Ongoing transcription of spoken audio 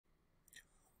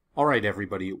All right,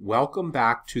 everybody, welcome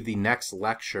back to the next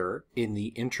lecture in the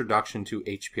Introduction to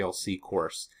HPLC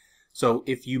course. So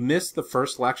if you missed the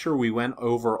first lecture, we went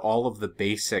over all of the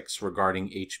basics regarding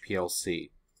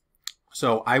HPLC.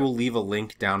 So I will leave a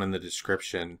link down in the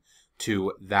description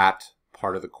to that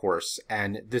part of the course,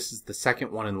 and this is the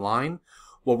second one in line.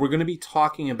 What we're going to be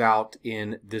talking about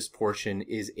in this portion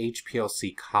is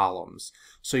HPLC columns.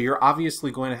 So you're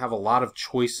obviously going to have a lot of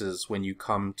choices when you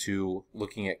come to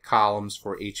looking at columns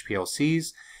for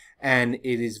HPLCs, and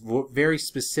it is very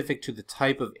specific to the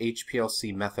type of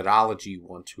HPLC methodology you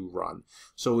want to run.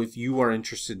 So if you are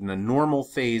interested in a normal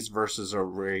phase versus a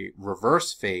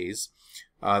reverse phase,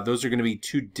 those are going to be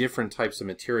two different types of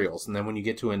materials. And then when you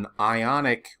get to an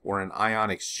ionic or an ion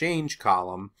exchange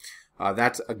column,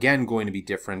 that's again going to be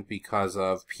different because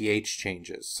of pH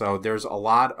changes. So there's a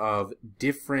lot of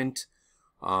different,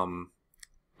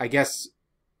 I guess,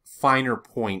 finer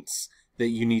points that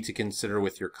you need to consider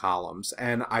with your columns.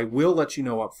 And I will let you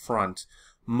know up front,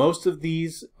 most of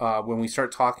these, when we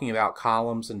start talking about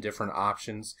columns and different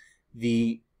options,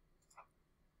 the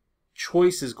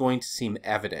choice is going to seem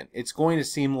evident. It's going to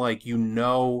seem like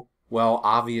well,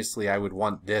 obviously I would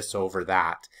want this over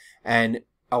that. And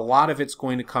a lot of it's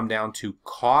going to come down to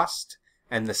cost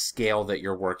and the scale that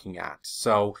you're working at.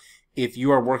 So if you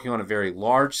are working on a very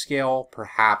large scale,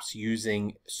 perhaps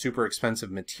using super expensive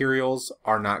materials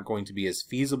are not going to be as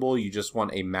feasible. You just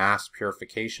want a mass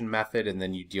purification method and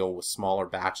then you deal with smaller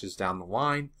batches down the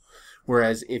line.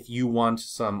 Whereas if you want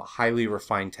some highly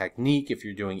refined technique, if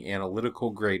you're doing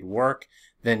analytical grade work,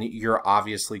 then you're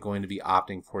obviously going to be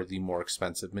opting for the more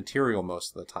expensive material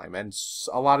most of the time. And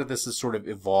a lot of this has sort of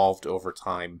evolved over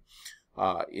time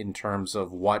in terms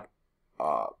of what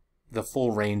the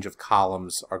full range of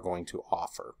columns are going to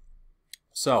offer.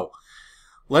 So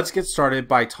let's get started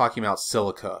by talking about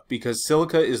silica, because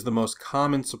silica is the most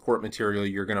common support material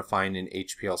you're going to find in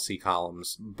HPLC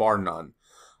columns, bar none.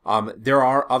 There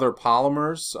are other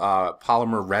polymers,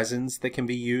 polymer resins that can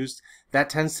be used. That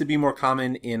tends to be more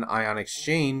common in ion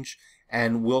exchange,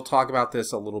 and we'll talk about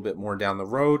this a little bit more down the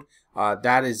road.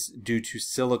 That is due to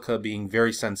silica being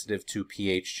very sensitive to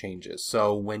pH changes.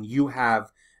 So when you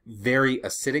have very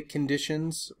acidic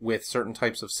conditions with certain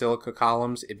types of silica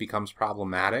columns, it becomes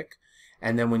problematic.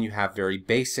 And then when you have very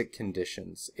basic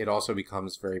conditions, it also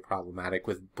becomes very problematic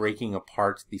with breaking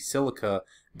apart the silica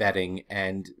bedding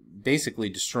and basically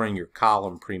destroying your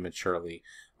column prematurely,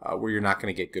 where you're not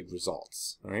going to get good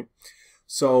results. All right.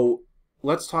 So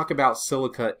let's talk about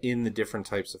silica in the different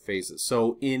types of phases.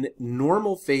 So in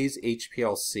normal phase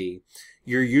HPLC,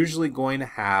 you're usually going to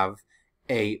have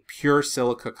a pure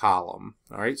silica column.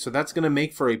 All right. So that's going to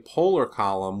make for a polar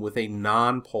column with a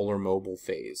non-polar mobile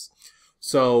phase.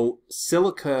 So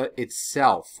silica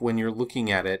itself, when you're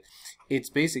looking at it, it's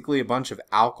basically a bunch of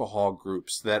alcohol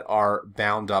groups that are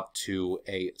bound up to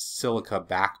a silica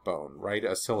backbone, right?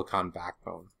 A silicon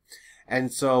backbone.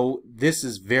 And so this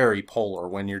is very polar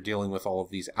when you're dealing with all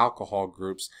of these alcohol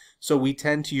groups. So we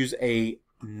tend to use a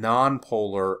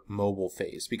non-polar mobile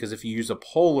phase, because if you use a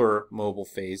polar mobile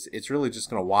phase, it's really just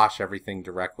going to wash everything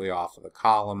directly off of the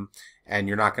column, and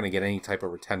you're not going to get any type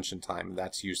of retention time.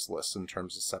 That's useless in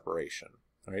terms of separation.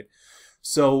 All right.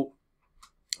 So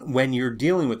when you're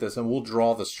dealing with this, and we'll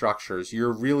draw the structures,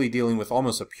 you're really dealing with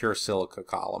almost a pure silica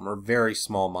column or very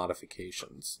small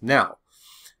modifications. Now,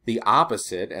 the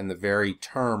opposite, and the very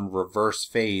term reverse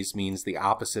phase means the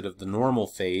opposite of the normal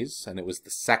phase, and it was the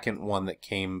second one that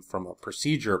came from a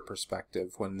procedure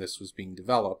perspective when this was being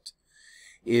developed,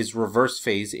 is reverse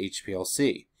phase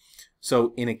HPLC.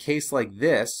 So in a case like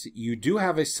this, you do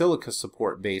have a silica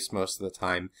support base most of the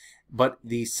time, but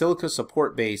the silica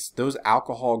support base, those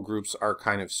alcohol groups are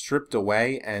kind of stripped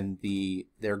away, and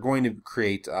they're going to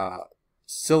create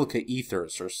silica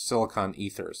ethers or silicon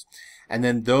ethers. And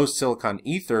then those silicon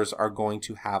ethers are going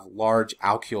to have large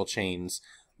alkyl chains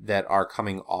that are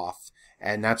coming off.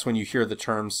 And that's when you hear the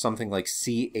term something like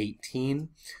C18.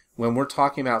 When we're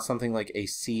talking about something like a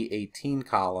C18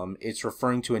 column, it's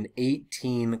referring to an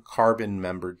 18 carbon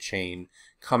membered chain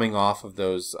coming off of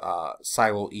those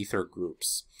silyl ether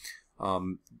groups.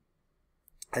 And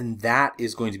that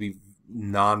is going to be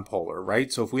nonpolar,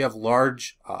 right? So if we have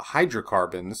large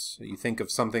hydrocarbons, you think of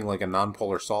something like a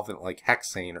nonpolar solvent like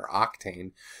hexane or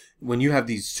octane, when you have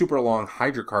these super long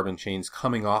hydrocarbon chains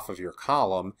coming off of your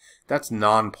column, that's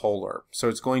nonpolar. So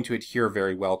it's going to adhere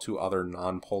very well to other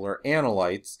nonpolar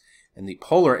analytes, and the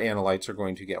polar analytes are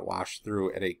going to get washed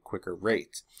through at a quicker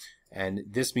rate. And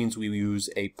this means we use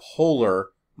a polar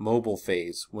mobile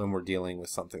phase when we're dealing with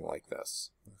something like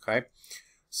this. Okay?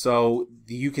 So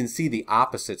you can see the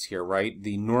opposites here, right?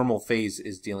 The normal phase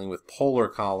is dealing with polar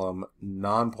column,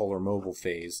 nonpolar mobile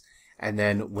phase. And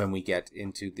then when we get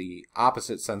into the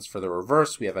opposite sense for the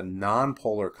reverse, we have a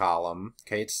nonpolar column.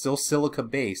 Okay, it's still silica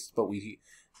based, but we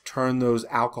turn those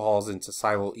alcohols into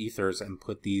silyl ethers and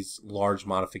put these large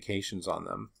modifications on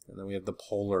them. And then we have the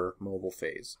polar mobile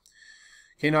phase.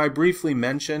 Okay, now I briefly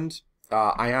mentioned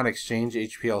ion exchange,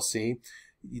 HPLC.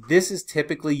 This is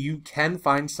typically, you can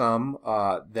find some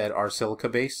that are silica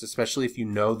based, especially if you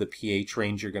know the pH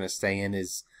range you're going to stay in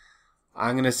is,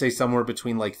 I'm going to say somewhere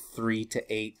between like 3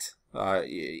 to 8.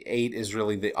 8 is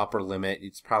really the upper limit.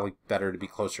 It's probably better to be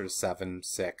closer to 7,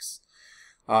 6.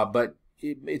 But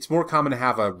it's more common to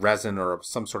have a resin or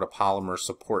some sort of polymer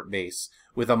support base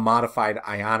with a modified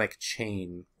ionic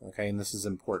chain. Okay, and this is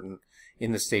important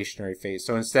in the stationary phase.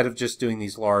 So instead of just doing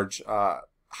these large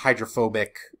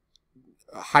hydrophobic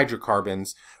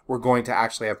hydrocarbons, we're going to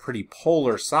actually have pretty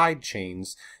polar side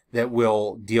chains that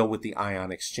will deal with the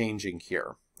ion exchanging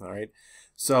here. All right.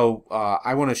 So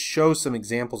I want to show some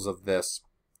examples of this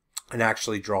and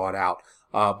actually draw it out.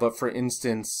 But for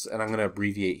instance, and I'm going to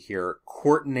abbreviate here,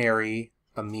 quaternary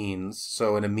amines,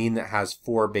 so an amine that has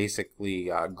 4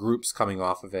 basically groups coming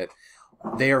off of it,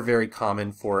 they are very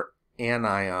common for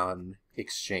anion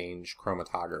exchange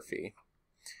chromatography.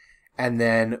 And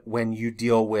then when you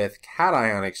deal with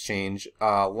cation exchange,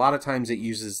 a lot of times it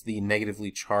uses the negatively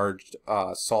charged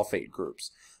sulfate groups.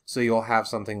 So you'll have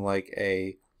something like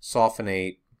a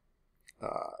sulfonate,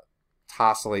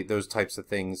 tosylate, those types of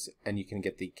things, and you can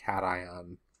get the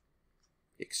cation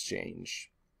exchange.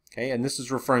 Okay, and this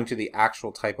is referring to the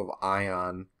actual type of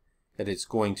ion that it's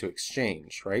going to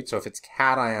exchange, right? So if it's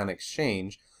cation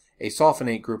exchange, a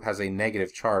sulfonate group has a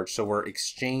negative charge, so we're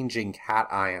exchanging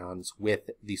cations with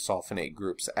the sulfonate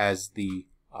groups as the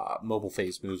mobile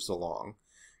phase moves along.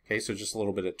 Okay, so just a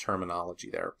little bit of terminology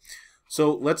there.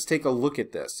 So let's take a look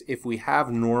at this. If we have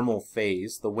normal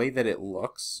phase, the way that it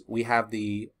looks, we have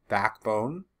the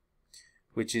backbone,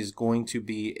 which is going to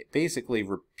be basically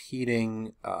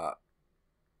repeating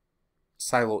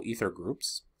silyl ether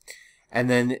groups. And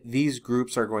then these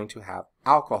groups are going to have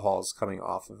alcohols coming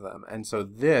off of them. And so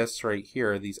this right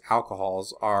here, these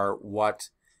alcohols are what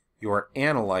your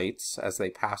analytes, as they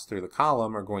pass through the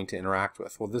column, are going to interact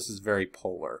with. Well, this is very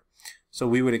polar. So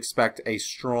we would expect a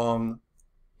strong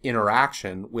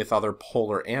interaction with other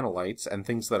polar analytes, and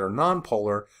things that are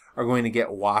nonpolar are going to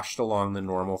get washed along the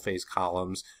normal phase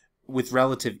columns with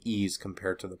relative ease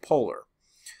compared to the polar.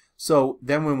 So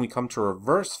then when we come to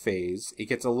reverse phase, it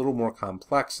gets a little more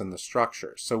complex in the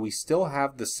structure. So we still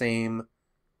have the same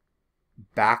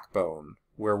backbone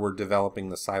where we're developing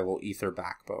the silyl ether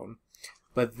backbone.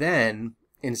 But then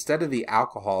instead of the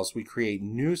alcohols, we create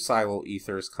new silyl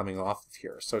ethers coming off of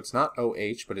here. So it's not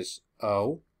OH, but it's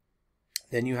O.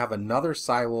 Then you have another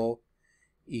silyl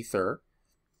ether.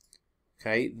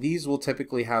 Okay, these will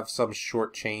typically have some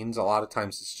short chains. A lot of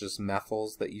times it's just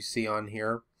methyls that you see on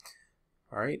here.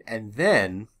 All right, and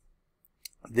then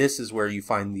this is where you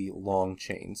find the long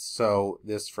chains. So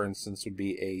this, for instance, would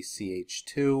be a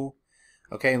CH2.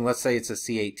 Okay, and let's say it's a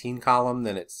C18 column,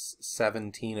 then it's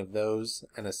 17 of those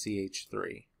and a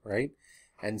CH3, right?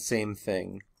 And same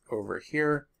thing over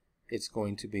here. It's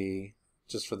going to be,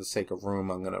 just for the sake of room,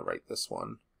 I'm going to write this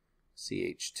one,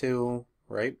 CH2,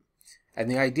 right? And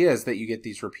the idea is that you get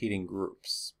these repeating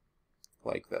groups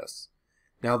like this.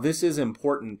 Now this is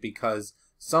important because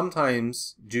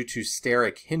sometimes, due to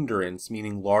steric hindrance,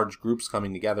 meaning large groups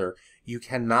coming together, you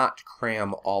cannot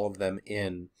cram all of them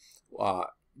in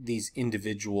these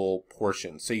individual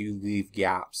portions. So you leave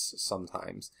gaps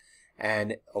sometimes.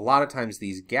 And a lot of times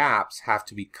these gaps have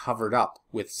to be covered up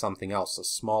with something else, a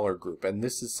smaller group. And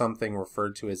this is something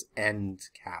referred to as end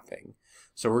capping.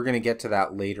 So we're going to get to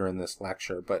that later in this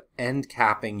lecture. But end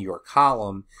capping your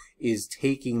column is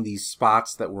taking these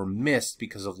spots that were missed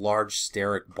because of large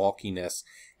steric bulkiness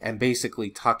and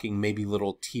basically tucking maybe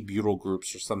little T-butyl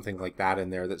groups or something like that in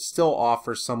there that still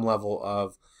offer some level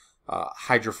of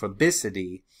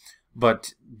hydrophobicity,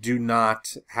 but do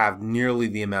not have nearly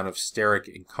the amount of steric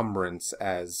encumbrance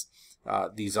as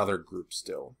these other groups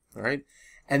do. All right,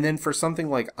 and then for something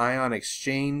like ion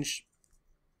exchange,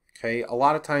 okay, a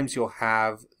lot of times you'll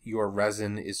have your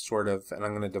resin is sort of, and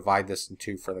I'm going to divide this in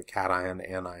two for the cation and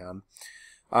anion.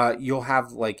 You'll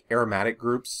have like aromatic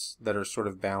groups that are sort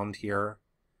of bound here,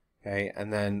 okay,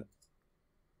 and then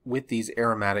with these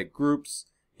aromatic groups,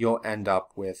 you'll end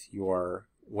up with your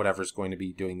whatever's going to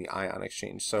be doing the ion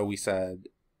exchange. So we said,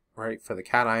 right, for the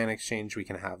cation exchange, we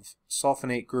can have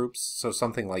sulfonate groups, so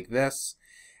something like this,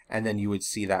 and then you would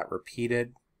see that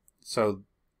repeated. So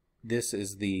this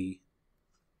is the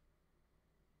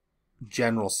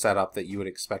general setup that you would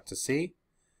expect to see.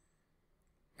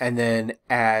 And then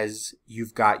as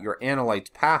you've got your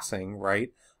analytes passing,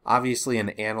 right, obviously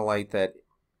an analyte that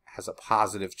has a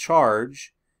positive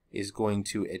charge is going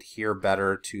to adhere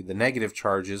better to the negative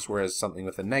charges, whereas something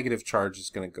with a negative charge is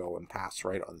going to go and pass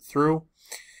right on through.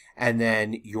 And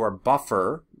then your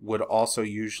buffer would also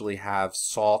usually have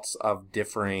salts of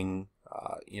differing,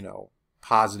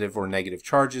 positive or negative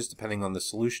charges, depending on the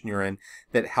solution you're in,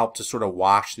 that help to sort of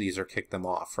wash these or kick them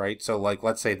off, right? So like,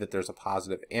 let's say that there's a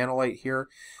positive analyte here,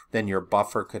 then your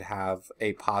buffer could have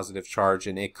a positive charge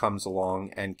and it comes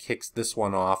along and kicks this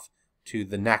one off to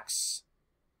the next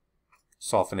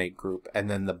sulfonate group,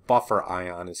 and then the buffer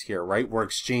ion is here, right? We're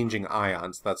exchanging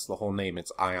ions. That's the whole name.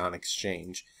 It's ion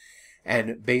exchange.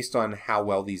 And based on how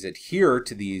well these adhere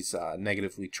to these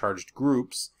negatively charged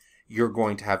groups, you're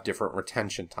going to have different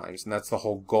retention times. And that's the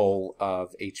whole goal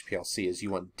of HPLC, is you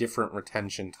want different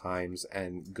retention times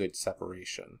and good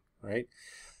separation, right?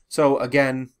 So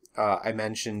again, I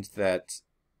mentioned that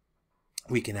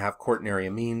we can have quaternary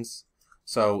amines.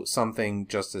 So something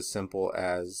just as simple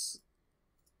as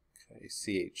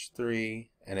CH3,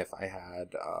 and if I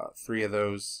had 3 of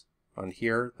those on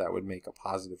here, that would make a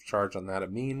positive charge on that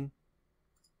amine.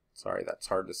 Sorry, that's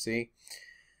hard to see.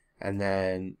 And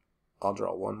then I'll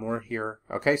draw one more here.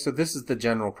 Okay, so this is the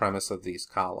general premise of these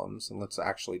columns, and let's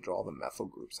actually draw the methyl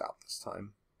groups out this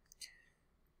time.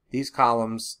 These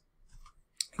columns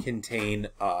contain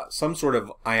some sort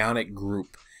of ionic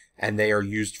group, and they are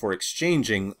used for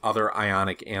exchanging other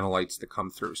ionic analytes that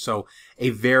come through. So a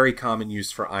very common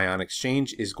use for ion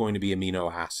exchange is going to be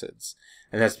amino acids,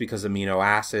 and that's because amino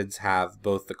acids have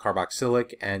both the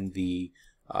carboxylic and the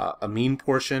amine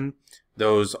portion.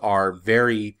 Those are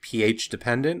very pH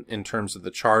dependent in terms of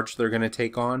the charge they're going to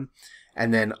take on.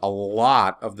 And then a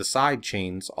lot of the side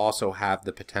chains also have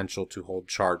the potential to hold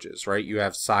charges, right? You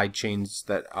have side chains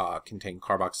that contain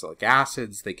carboxylic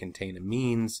acids, they contain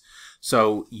amines.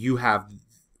 So you have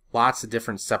lots of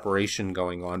different separation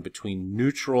going on between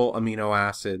neutral amino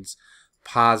acids,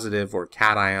 positive or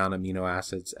cation amino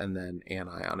acids, and then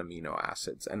anion amino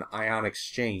acids. And ion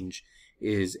exchange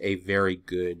is a very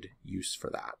good use for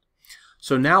that.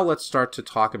 So now let's start to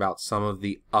talk about some of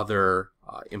the other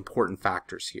important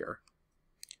factors here.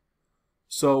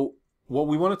 So what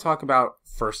we want to talk about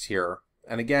first here,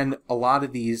 and again, a lot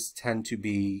of these tend to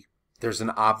be, there's an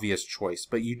obvious choice,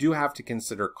 but you do have to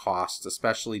consider cost,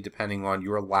 especially depending on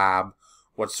your lab,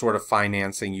 what sort of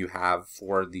financing you have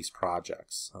for these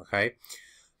projects, okay?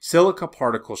 Silica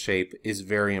particle shape is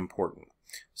very important.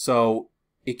 So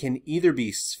it can either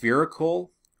be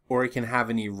spherical or it can have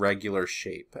an irregular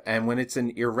shape. And when it's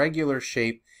an irregular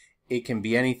shape, it can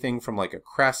be anything from like a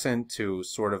crescent to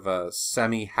sort of a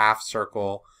semi-half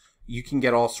circle. You can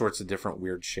get all sorts of different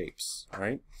weird shapes,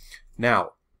 right?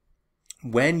 Now,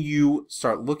 when you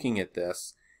start looking at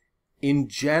this, in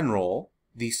general,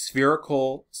 the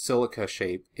spherical silica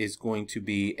shape is going to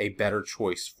be a better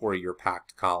choice for your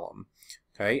packed column,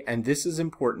 okay? And this is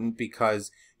important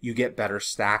because you get better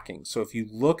stacking. So if you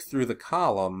look through the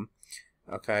column,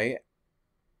 okay,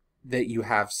 that you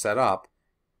have set up,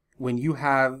 when you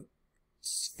have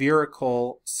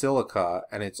spherical silica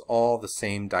and it's all the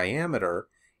same diameter,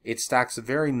 it stacks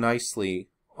very nicely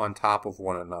on top of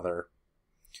one another,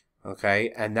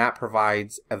 okay, and that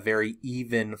provides a very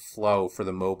even flow for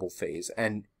the mobile phase.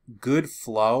 And good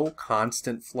flow,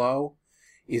 constant flow,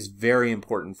 is very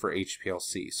important for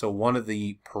HPLC. So one of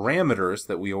the parameters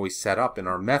that we always set up in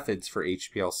our methods for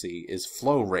HPLC is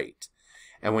flow rate.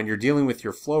 And when you're dealing with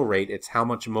your flow rate, it's how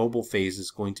much mobile phase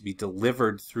is going to be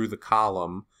delivered through the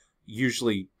column,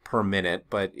 usually per minute,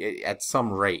 but at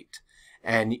some rate.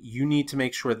 And you need to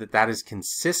make sure that that is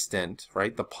consistent,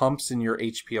 right? The pumps in your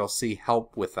HPLC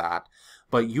help with that,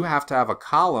 but you have to have a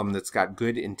column that's got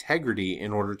good integrity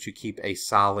in order to keep a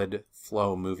solid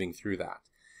flow moving through that.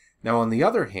 Now, on the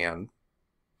other hand,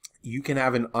 you can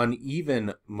have an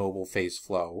uneven mobile phase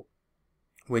flow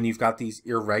when you've got these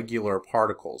irregular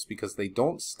particles, because they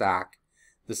don't stack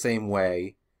the same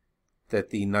way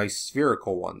that the nice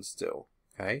spherical ones do,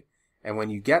 okay? And when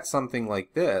you get something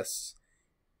like this,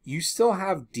 you still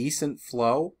have decent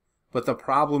flow, but the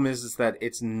problem is that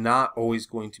it's not always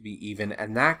going to be even,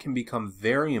 and that can become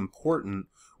very important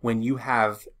when you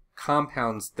have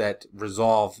compounds that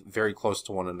resolve very close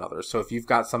to one another. So if you've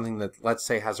got something that, let's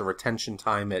say, has a retention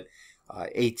time at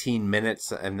 18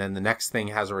 minutes, and then the next thing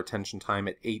has a retention time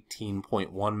at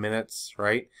 18.1 minutes,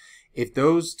 right? If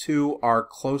those two are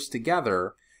close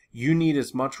together, you need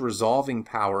as much resolving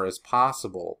power as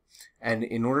possible. And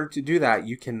in order to do that,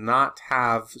 you cannot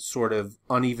have sort of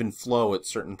uneven flow at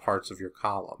certain parts of your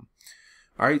column.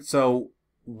 All right, so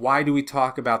why do we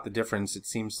talk about the difference? It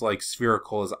seems like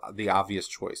spherical is the obvious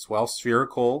choice. Well,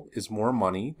 spherical is more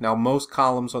money. Now, most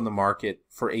columns on the market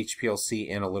for HPLC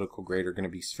analytical grade are going to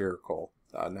be spherical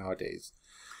nowadays.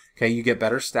 Okay, you get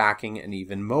better stacking and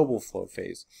even mobile flow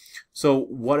phase. So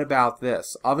what about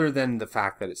this? Other than the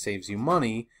fact that it saves you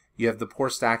money, you have the poor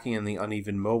stacking and the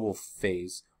uneven mobile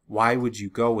phase. Why would you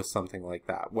go with something like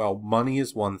that? Well, money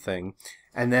is one thing.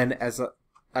 And then as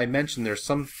I mentioned, there's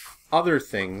some other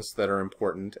things that are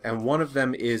important, and one of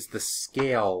them is the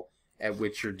scale at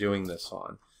which you're doing this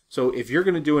on. So if you're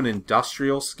going to do an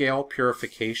industrial scale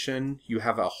purification, you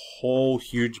have a whole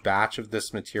huge batch of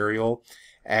this material,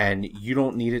 and you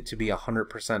don't need it to be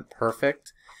 100%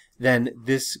 perfect, then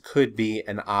this could be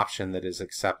an option that is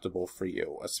acceptable for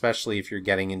you, especially if you're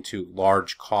getting into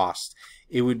large cost.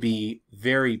 It would be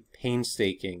very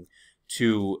painstaking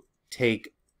to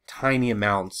take tiny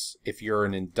amounts if you're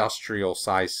an industrial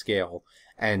size scale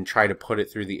and try to put it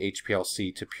through the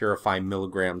HPLC to purify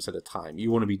milligrams at a time.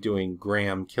 You want to be doing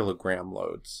gram, kilogram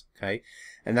loads, okay?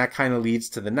 And that kind of leads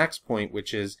to the next point,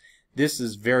 which is this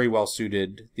is very well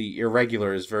suited, the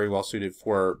irregular is very well suited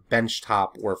for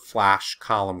benchtop or flash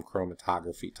column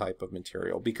chromatography type of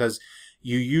material, because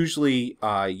you usually,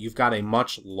 you've got a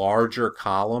much larger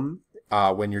column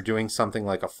when you're doing something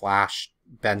like a flash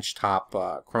benchtop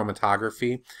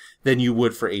chromatography than you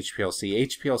would for HPLC.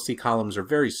 HPLC columns are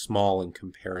very small in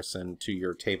comparison to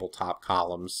your tabletop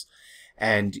columns,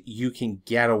 and you can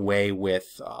get away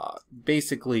with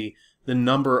basically the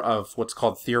number of what's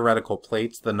called theoretical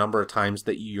plates, the number of times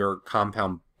that your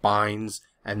compound binds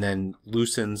and then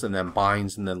loosens and then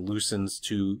binds and then loosens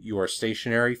to your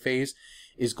stationary phase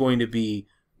is going to be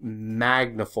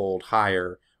magnifold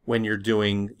higher when you're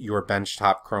doing your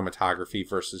benchtop chromatography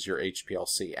versus your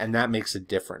HPLC. And that makes a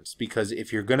difference, because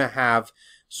if you're going to have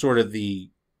sort of the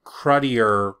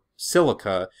cruddier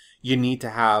silica, you need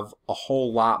to have a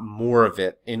whole lot more of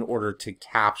it in order to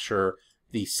capture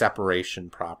the separation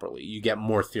properly. You get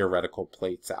more theoretical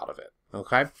plates out of it.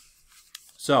 Okay?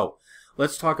 So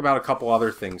let's talk about a couple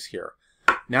other things here.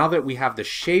 Now that we have the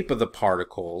shape of the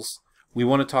particles, we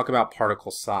want to talk about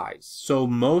particle size. So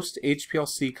most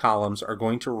HPLC columns are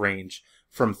going to range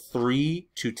from 3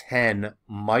 to 10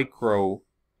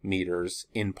 micrometers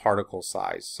in particle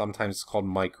size. Sometimes it's called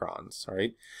microns,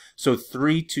 right? So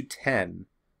 3 to 10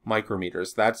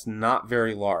 micrometers, that's not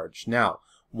very large. Now,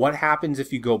 what happens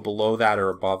if you go below that or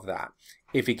above that?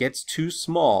 If it gets too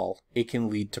small, it can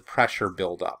lead to pressure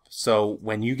buildup. So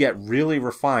when you get really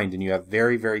refined and you have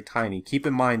very, very tiny, keep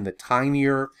in mind the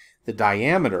tinier the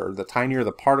diameter, the tinier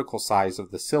the particle size of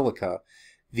the silica,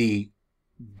 the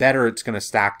better it's going to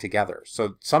stack together.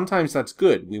 So sometimes that's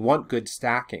good. We want good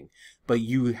stacking, but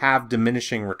you have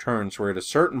diminishing returns where at a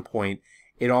certain point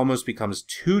it almost becomes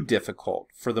too difficult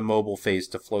for the mobile phase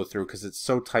to flow through because it's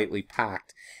so tightly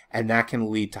packed, and that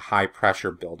can lead to high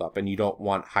pressure buildup, and you don't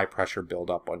want high pressure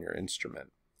buildup on your instrument.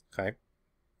 Okay?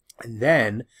 And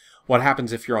then what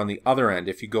happens if you're on the other end?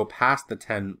 If you go past the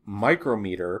 10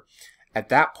 micrometer, at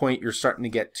that point you're starting to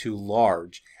get too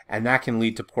large, and that can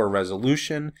lead to poor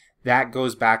resolution. That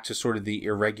goes back to sort of the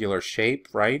irregular shape,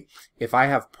 right? If I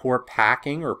have poor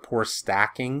packing or poor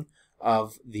stacking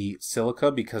of the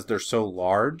silica because they're so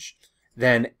large,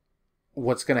 then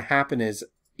what's going to happen is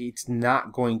it's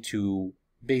not going to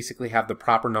basically have the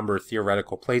proper number of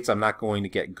theoretical plates. I'm not going to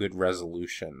get good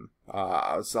resolution.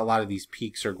 So a lot of these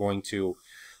peaks are going to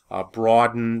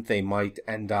broaden. They might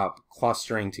end up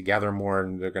clustering together more,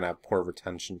 and they're going to have poor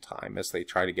retention time as they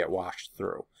try to get washed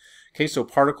through. Okay, so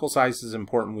particle size is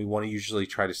important. We want to usually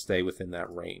try to stay within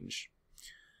that range.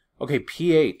 Okay,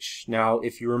 pH. Now,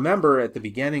 if you remember at the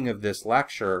beginning of this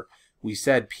lecture, we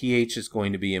said pH is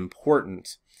going to be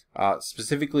important,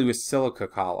 specifically with silica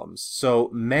columns. So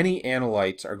many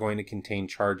analytes are going to contain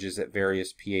charges at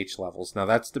various pH levels. Now,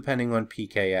 that's depending on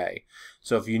pKa.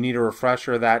 So if you need a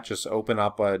refresher of that, just open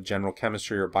up a general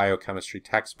chemistry or biochemistry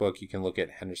textbook. You can look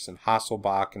at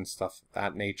Henderson-Hasselbalch and stuff of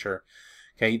that nature.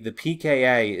 Okay, the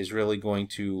pKa is really going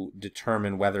to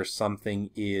determine whether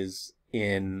something is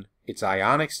in its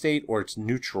ionic state or its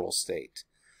neutral state,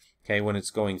 okay, when it's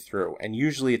going through. And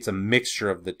usually it's a mixture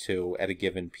of the two at a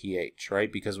given pH,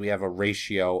 right? Because we have a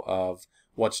ratio of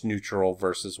what's neutral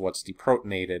versus what's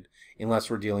deprotonated, unless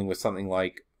we're dealing with something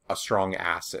like a strong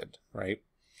acid, right?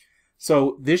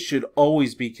 So this should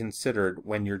always be considered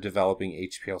when you're developing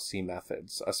HPLC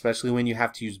methods, especially when you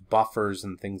have to use buffers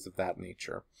and things of that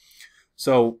nature.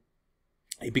 So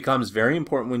it becomes very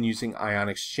important when using ion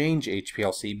exchange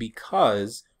HPLC,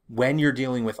 because when you're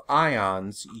dealing with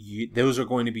ions, those are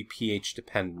going to be pH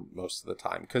dependent most of the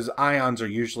time, because ions are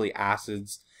usually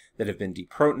acids that have been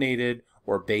deprotonated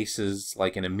or bases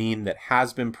like an amine that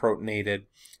has been protonated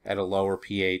at a lower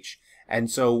pH. And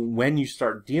so when you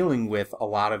start dealing with a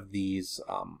lot of these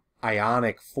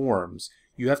ionic forms,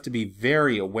 you have to be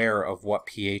very aware of what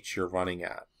pH you're running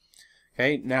at.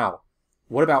 Okay, now,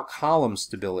 what about column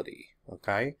stability?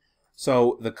 Okay,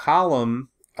 so the column,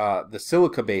 the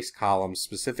silica-based column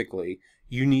specifically,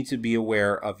 you need to be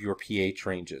aware of your pH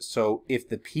ranges. So if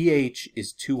the pH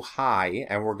is too high,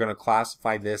 and we're going to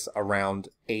classify this around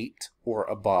 8 or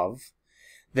above,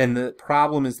 then the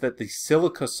problem is that the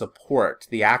silica support,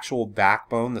 the actual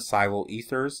backbone, the silyl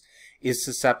ethers, is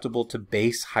susceptible to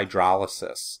base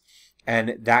hydrolysis.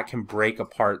 And that can break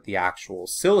apart the actual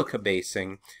silica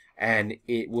basing, and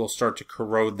it will start to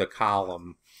corrode the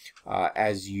column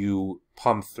as you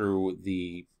pump through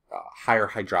the higher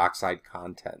hydroxide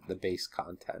content, the base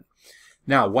content.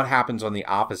 Now, what happens on the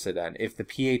opposite end? If the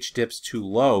pH dips too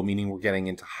low, meaning we're getting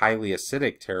into highly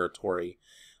acidic territory,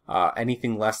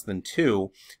 anything less than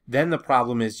 2, then the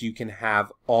problem is you can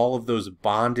have all of those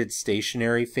bonded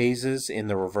stationary phases in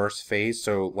the reverse phase,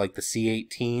 so like the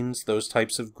C18s, those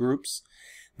types of groups,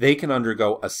 they can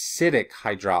undergo acidic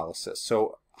hydrolysis.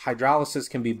 So hydrolysis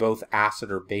can be both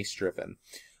acid or base driven.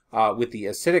 With the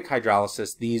acidic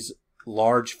hydrolysis, these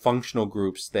large functional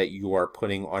groups that you are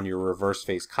putting on your reverse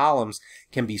phase columns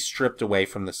can be stripped away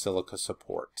from the silica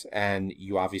support, and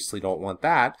you obviously don't want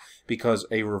that, because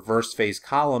a reverse phase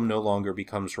column no longer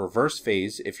becomes reverse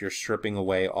phase if you're stripping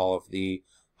away all of the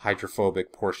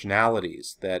hydrophobic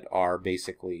portionalities that are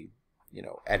basically, you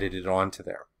know, edited onto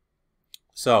there.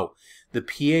 So the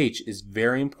pH is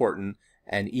very important,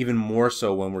 and even more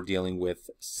so when we're dealing with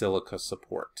silica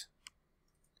support.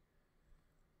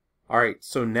 All right,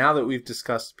 so now that we've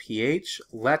discussed pH,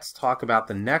 let's talk about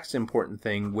the next important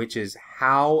thing, which is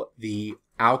how the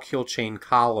alkyl chain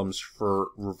columns for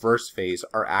reverse phase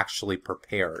are actually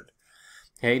prepared.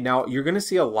 Okay, now you're going to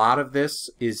see a lot of this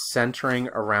is centering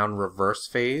around reverse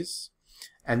phase,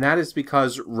 and that is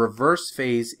because reverse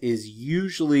phase is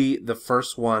usually the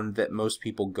first one that most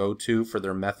people go to for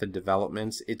their method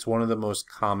developments. It's one of the most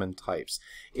common types.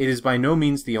 It is by no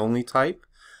means the only type,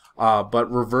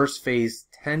 but reverse phase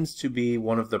tends to be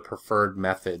one of the preferred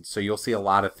methods. So you'll see a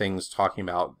lot of things talking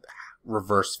about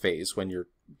reverse phase when you're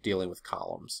dealing with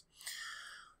columns.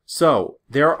 So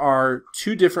there are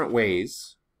 2 different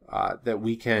ways that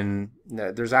we can,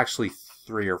 there's actually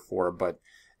 3 or 4, but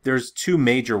there's 2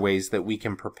 major ways that we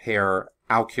can prepare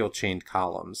alkyl chain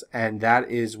columns. And that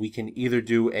is, we can either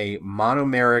do a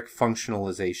monomeric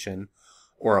functionalization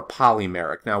or a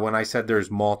polymeric. Now, when I said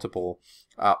there's multiple,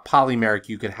 polymeric,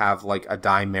 you could have like a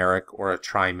dimeric or a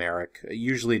trimeric.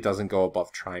 Usually it doesn't go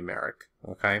above trimeric,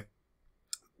 okay?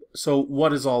 So what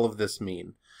does all of this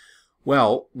mean?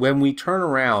 Well, when we turn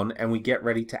around and we get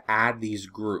ready to add these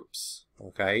groups,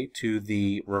 okay, to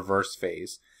the reverse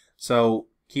phase, so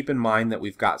keep in mind that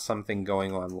we've got something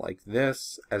going on like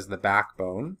this as the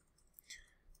backbone,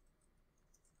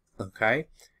 okay?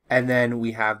 And then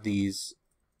we have these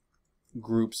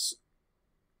groups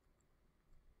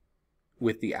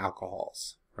with the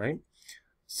alcohols, right?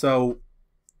 So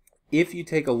if you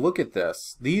take a look at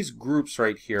this, these groups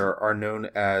right here are known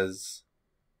as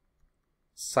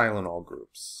silanol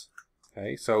groups.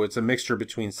 Okay, so it's a mixture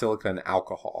between silica and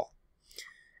alcohol.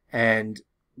 And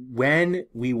when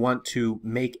we want to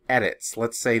make edits,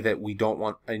 let's say that we don't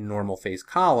want a normal phase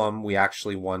column, we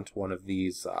actually want one of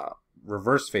these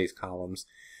reverse phase columns,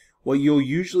 what you'll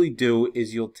usually do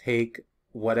is you'll take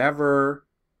whatever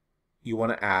you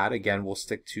want to add. Again, we'll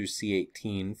stick to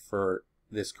C18 for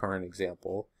this current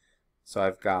example. So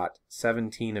I've got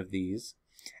 17 of these.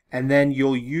 And then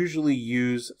you'll usually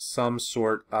use some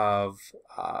sort of,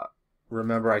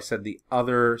 remember I said the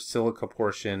other silica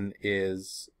portion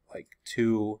is like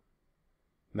 2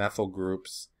 methyl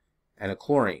groups and a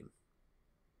chlorine.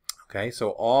 Okay, so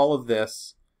all of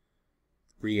this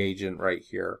reagent right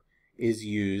here is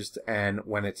used, and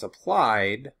when it's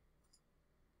applied,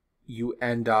 you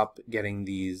end up getting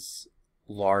these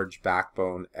large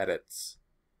backbone edits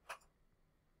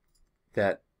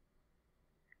that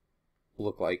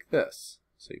look like this.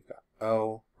 So you've got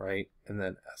O, right, and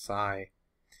then Si,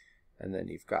 and then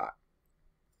you've got,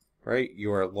 right,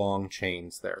 your long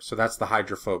chains there. So that's the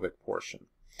hydrophobic portion.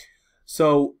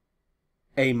 So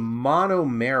a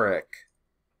monomeric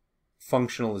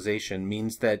functionalization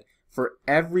means that for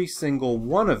every single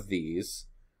one of these,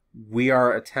 we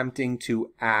are attempting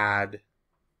to add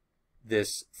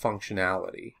this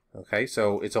functionality. Okay,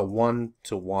 so it's a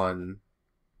 1-to-1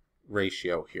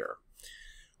 ratio here.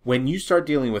 When you start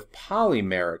dealing with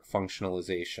polymeric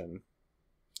functionalization,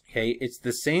 okay, it's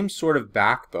the same sort of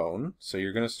backbone. So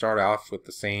you're going to start off with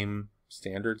the same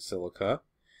standard silica,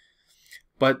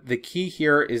 But the key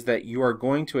here is that you are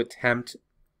going to attempt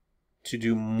to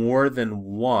do more than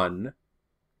one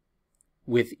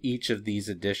with each of these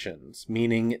additions,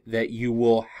 meaning that you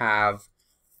will have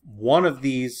one of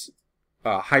these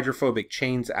hydrophobic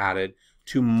chains added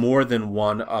to more than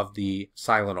one of the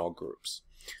silanol groups.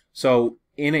 So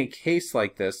in a case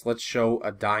like this, let's show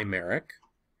a dimeric.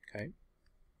 Okay,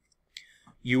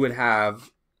 you would have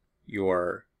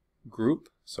your group.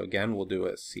 So again, we'll do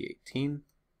a C18.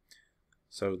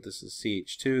 So this is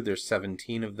CH2. There's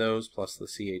 17 of those plus the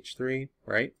CH3,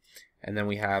 right? And then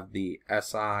we have the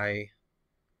Si,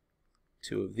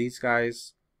 two of these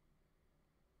guys.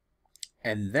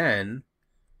 And then,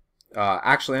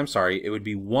 actually, I'm sorry, it would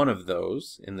be one of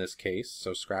those in this case.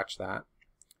 So scratch that,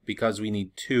 because we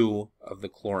need two of the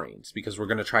chlorines, because we're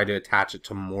going to try to attach it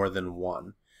to more than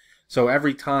one. So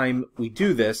every time we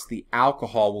do this, the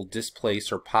alcohol will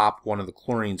displace or pop one of the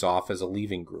chlorines off as a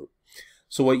leaving group.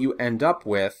 So what you end up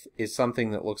with is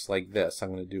something that looks like this.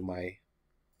 I'm going to do my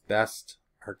best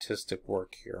artistic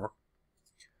work here.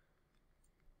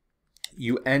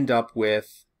 You end up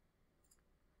with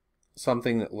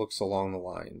something that looks along the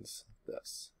lines of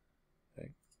this.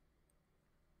 Okay.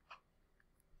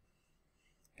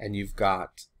 And you've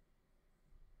got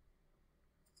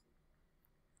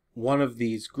one of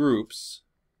these groups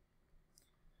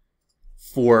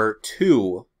for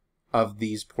two of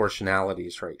these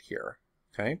portionalities right here.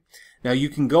 Okay. Now you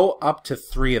can go up to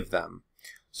 3 of them.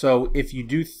 So if you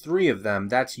do 3 of them,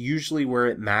 that's usually where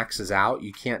it maxes out.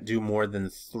 You can't do more than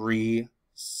 3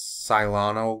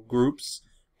 silanol groups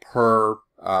per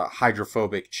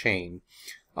hydrophobic chain.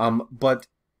 But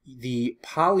the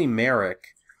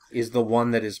polymeric is the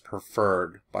one that is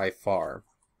preferred by far.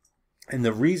 And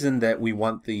the reason that we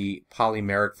want the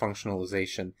polymeric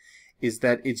functionalization is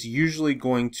that it's usually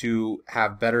going to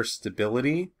have better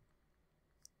stability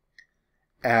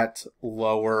at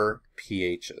lower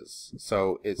pHs.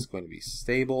 So it's going to be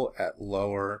stable at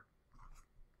lower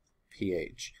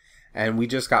pH. And we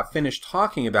just got finished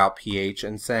talking about pH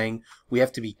and saying we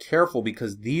have to be careful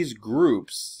because these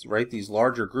groups, right, these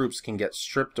larger groups can get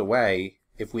stripped away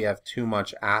if we have too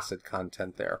much acid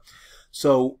content there.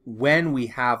 So when we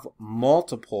have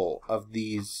multiple of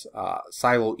these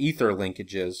silyl-ether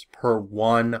linkages per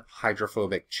one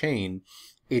hydrophobic chain,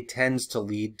 it tends to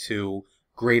lead to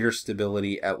greater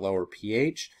stability at lower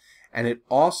pH, and it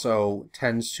also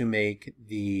tends to make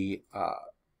the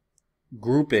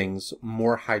groupings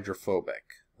more hydrophobic.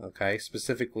 Okay,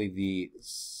 specifically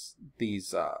these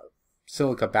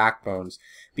silica backbones,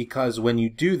 because when you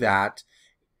do that,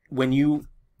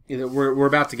 we're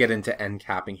about to get into end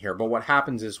capping here, but what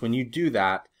happens is when you do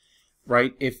that,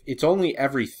 right, if it's only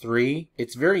every 3,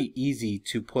 it's very easy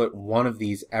to put one of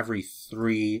these every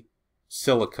 3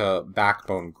 silica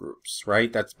backbone groups,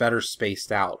 right? That's better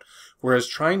spaced out. Whereas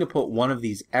trying to put one of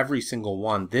these every single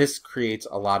one, this creates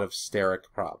a lot of steric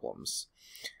problems.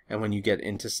 And when you get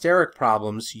into steric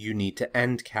problems, you need to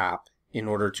end cap in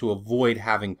order to avoid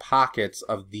having pockets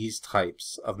of these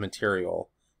types of material,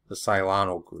 the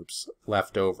silanol groups,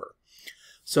 left over.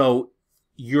 So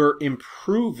you're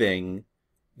improving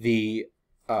the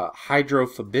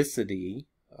hydrophobicity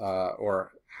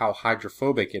or how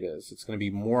hydrophobic it is. It's going to be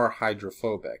more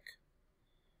hydrophobic.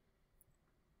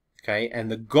 Okay, and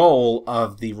the goal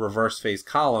of the reverse phase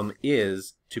column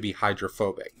is to be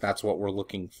hydrophobic. That's what we're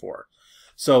looking for.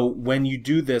 So when you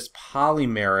do this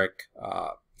polymeric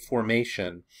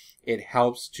formation, it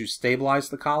helps to stabilize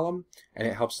the column and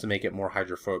it helps to make it more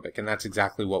hydrophobic, and that's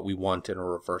exactly what we want in a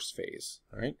reverse phase.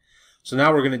 All right. So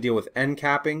now we're going to deal with end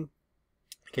capping.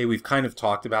 Okay, we've kind of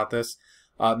talked about this.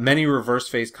 Many reverse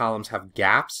phase columns have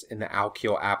gaps in the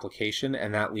alkyl application,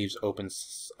 and that leaves open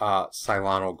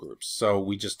silanol groups. So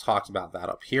we just talked about that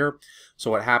up here. So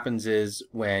what happens is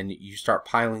when you start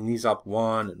piling these up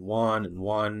one and one and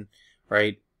one,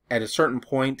 right, at a certain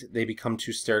point they become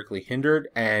too sterically hindered,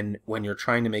 and when you're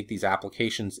trying to make these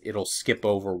applications, it'll skip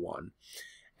over one.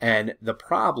 And the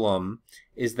problem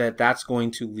is that that's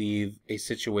going to leave a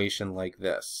situation like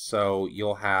this. So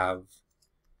you'll have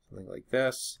something like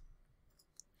this.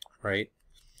 Right?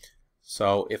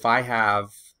 So if I have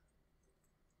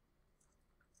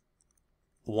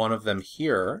one of them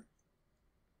here,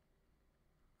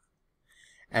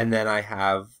 and then I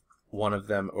have one of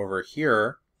them over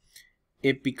here,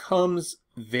 it becomes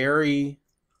very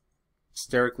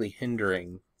sterically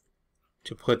hindering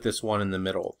to put this one in the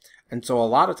middle. And so a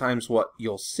lot of times what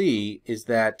you'll see is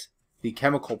that the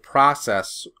chemical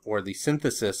process or the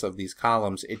synthesis of these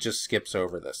columns, it just skips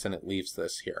over this and it leaves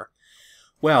this here.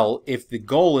 Well, if the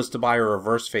goal is to buy a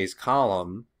reverse phase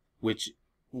column, which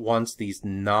wants these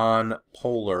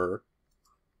non-polar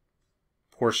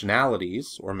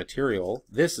proportionalities or material,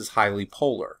 this is highly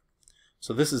polar.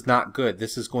 So this is not good.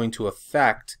 This is going to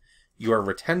affect your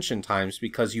retention times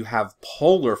because you have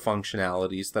polar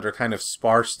functionalities that are kind of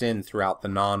sparsed in throughout the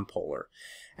nonpolar,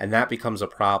 and that becomes a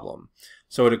problem.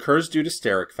 So it occurs due to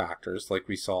steric factors, like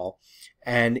we saw,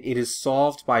 and it is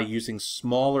solved by using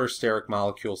smaller steric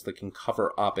molecules that can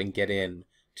cover up and get in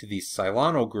to these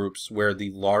silanol groups where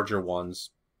the larger ones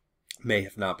may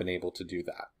have not been able to do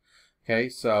that. Okay,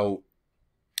 so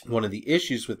one of the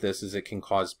issues with this is it can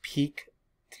cause peak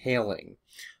tailing.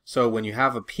 So when you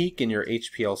have a peak in your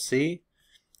HPLC,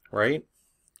 right,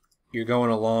 you're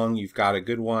going along, you've got a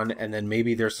good one, and then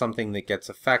maybe there's something that gets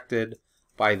affected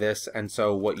by this, and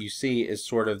so what you see is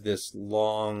sort of this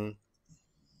long,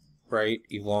 right,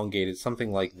 elongated,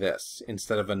 something like this,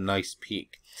 instead of a nice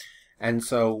peak. And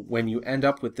so when you end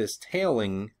up with this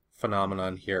tailing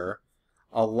phenomenon here,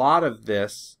 a lot of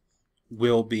this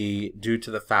will be due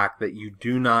to the fact that you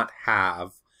do not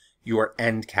have your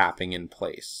end capping in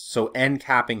place. So end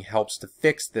capping helps to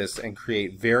fix this and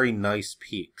create very nice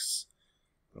peaks.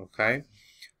 Okay?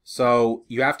 So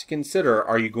you have to consider,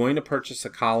 are you going to purchase a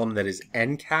column that is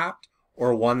end capped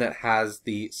or one that has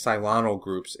the silanol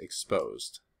groups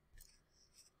exposed?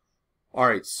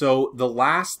 Alright, so the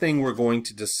last thing we're going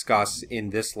to discuss in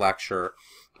this lecture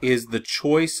is the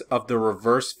choice of the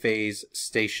reverse phase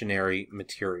stationary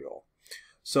material.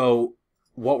 So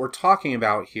what we're talking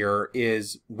about here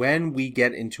is when we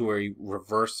get into a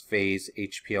reverse phase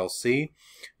HPLC,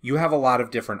 you have a lot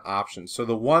of different options. So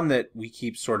the one that we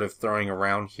keep sort of throwing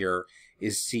around here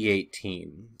is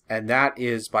C18, and that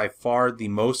is by far the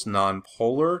most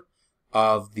nonpolar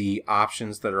of the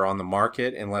options that are on the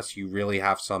market, unless you really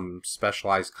have some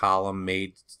specialized column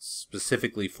made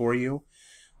specifically for you.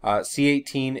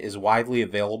 C18 is widely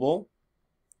available,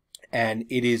 and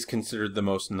it is considered the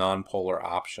most nonpolar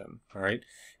option. All right.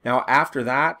 Now after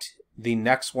that, the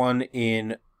next one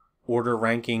in order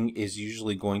ranking is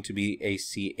usually going to be a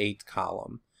C8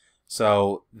 column.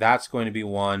 So that's going to be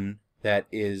one that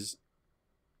is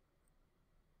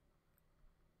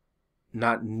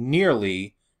not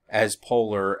nearly as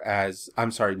polar as,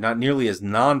 not nearly as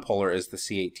nonpolar as the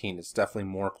C18. It's definitely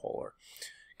more polar.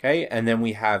 Okay, and then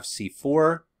we have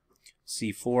C4.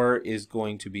 C4 is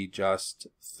going to be just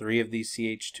 3 of these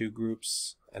CH2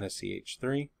 groups and a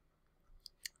CH3.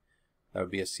 That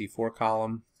would be a C4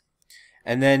 column.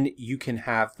 And then you can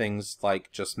have things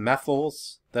like just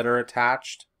methyls that are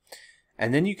attached.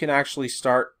 And then you can actually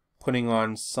start putting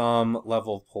on some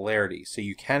level of polarity. So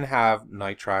you can have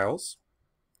nitriles.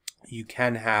 You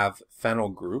can have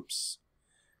phenyl groups.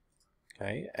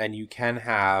 Okay, and you can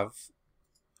have,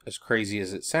 as crazy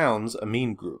as it sounds,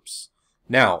 amine groups.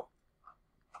 Now,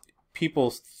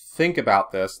 people think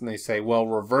about this and they say, well,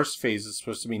 reverse phase is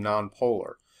supposed to be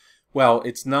nonpolar. Well,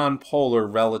 it's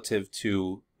nonpolar relative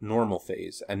to normal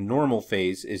phase, and normal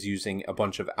phase is using a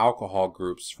bunch of alcohol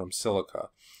groups from silica.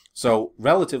 So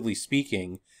relatively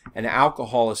speaking, an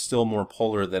alcohol is still more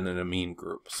polar than an amine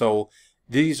group. So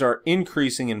these are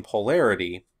increasing in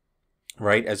polarity,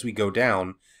 right, as we go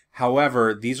down.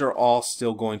 However, these are all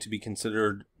still going to be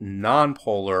considered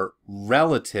nonpolar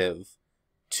relative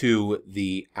to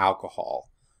the alcohol.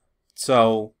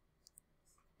 So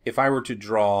if I were to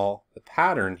draw the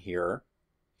pattern here,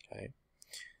 okay,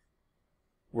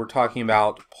 we're talking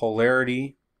about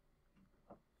polarity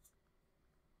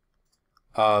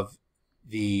of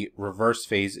the reverse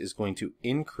phase is going to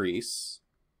increase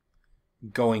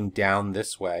going down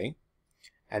this way.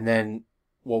 And then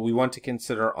what we want to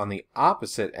consider on the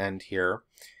opposite end here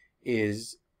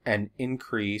is an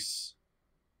increase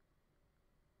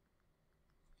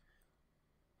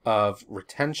of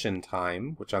retention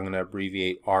time, which I'm going to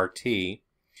abbreviate RT,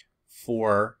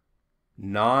 for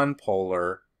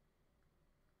nonpolar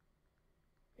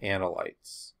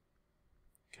analytes.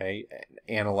 Okay,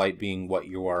 analyte being what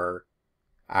you are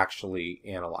actually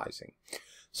analyzing.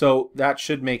 So that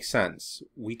should make sense.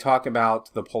 We talk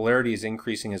about the polarity is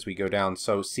increasing as we go down.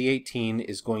 So C18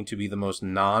 is going to be the most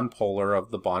nonpolar of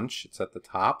the bunch. It's at the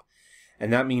top.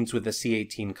 And that means with the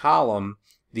C18 column,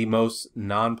 the most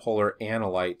nonpolar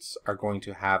analytes are going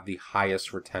to have the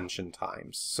highest retention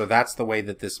times. So that's the way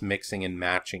that this mixing and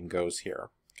matching goes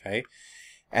here. Okay,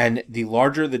 and the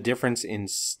larger the difference in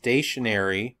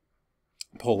stationary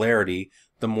polarity,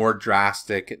 the more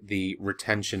drastic the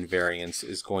retention variance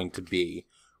is going to be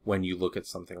when you look at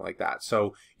something like that.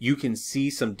 So you can see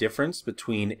some difference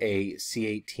between a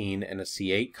C18 and a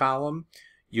C8 column.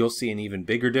 You'll see an even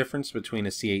bigger difference between a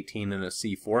C18 and a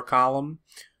C4 column.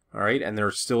 All right, and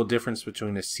there's still a difference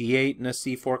between a C8 and a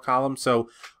C4 column. So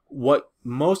what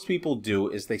most people do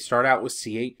is they start out with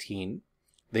C18,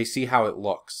 they see how it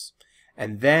looks,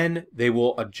 And then they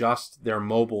will adjust their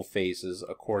mobile phases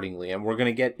accordingly. And we're going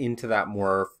to get into that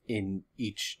more in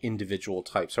each individual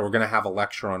type. So we're going to have a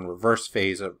lecture on reverse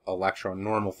phase, a lecture on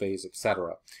normal phase,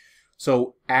 etc.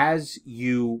 So as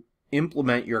you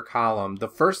implement your column, the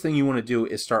first thing you want to do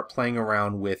is start playing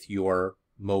around with your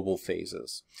mobile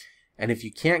phases. And if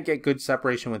you can't get good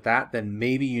separation with that, then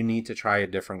maybe you need to try a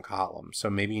different column. So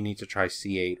maybe you need to try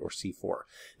C8 or C4.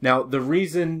 Now, the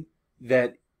reason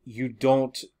that you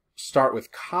don't start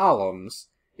with columns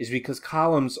is because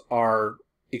columns are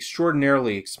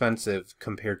extraordinarily expensive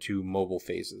compared to mobile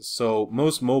phases. So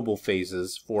most mobile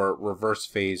phases for reverse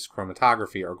phase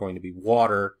chromatography are going to be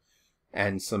water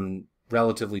and some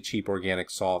relatively cheap organic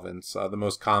solvents. The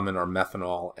most common are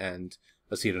methanol and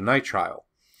acetonitrile.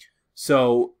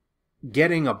 So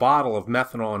getting a bottle of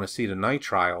methanol and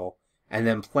acetonitrile and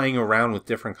then playing around with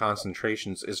different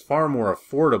concentrations is far more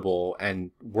affordable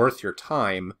and worth your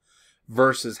time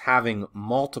versus having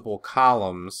multiple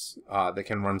columns that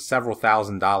can run several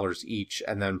 $1,000s each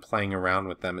and then playing around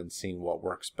with them and seeing what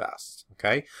works best.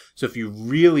 Okay, so if you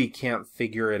really can't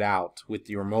figure it out with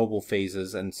your mobile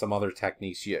phases and some other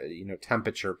techniques, you know,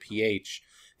 temperature, pH,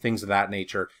 things of that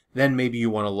nature, then maybe you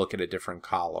want to look at a different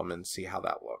column and see how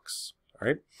that looks. All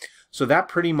right, so that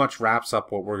pretty much wraps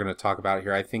up what we're going to talk about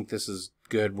here. I think this is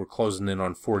good. We're closing in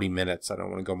on 40 minutes. I don't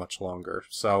want to go much longer.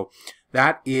 So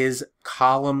that is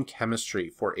column chemistry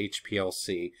for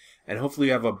HPLC. And hopefully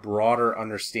you have a broader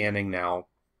understanding now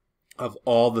of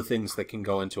all the things that can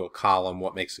go into a column,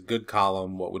 what makes a good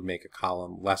column, what would make a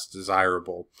column less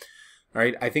desirable. All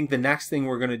right, I think the next thing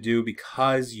we're going to do,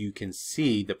 because you can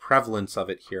see the prevalence of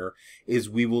it here, is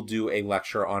we will do a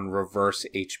lecture on reverse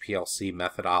HPLC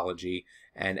methodology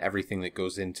and everything that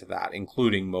goes into that,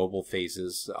 including mobile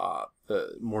phases,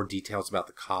 the more details about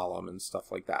the column and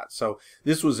stuff like that. So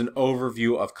this was an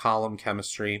overview of column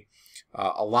chemistry,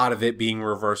 a lot of it being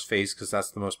reverse phase because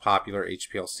that's the most popular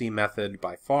HPLC method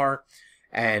by far.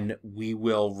 And we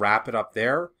will wrap it up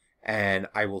there. And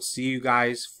I will see you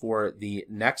guys for the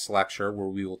next lecture where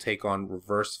we will take on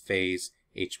reverse phase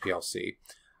HPLC.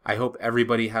 I hope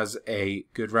everybody has a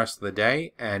good rest of the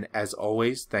day. And as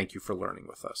always, thank you for learning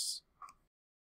with us.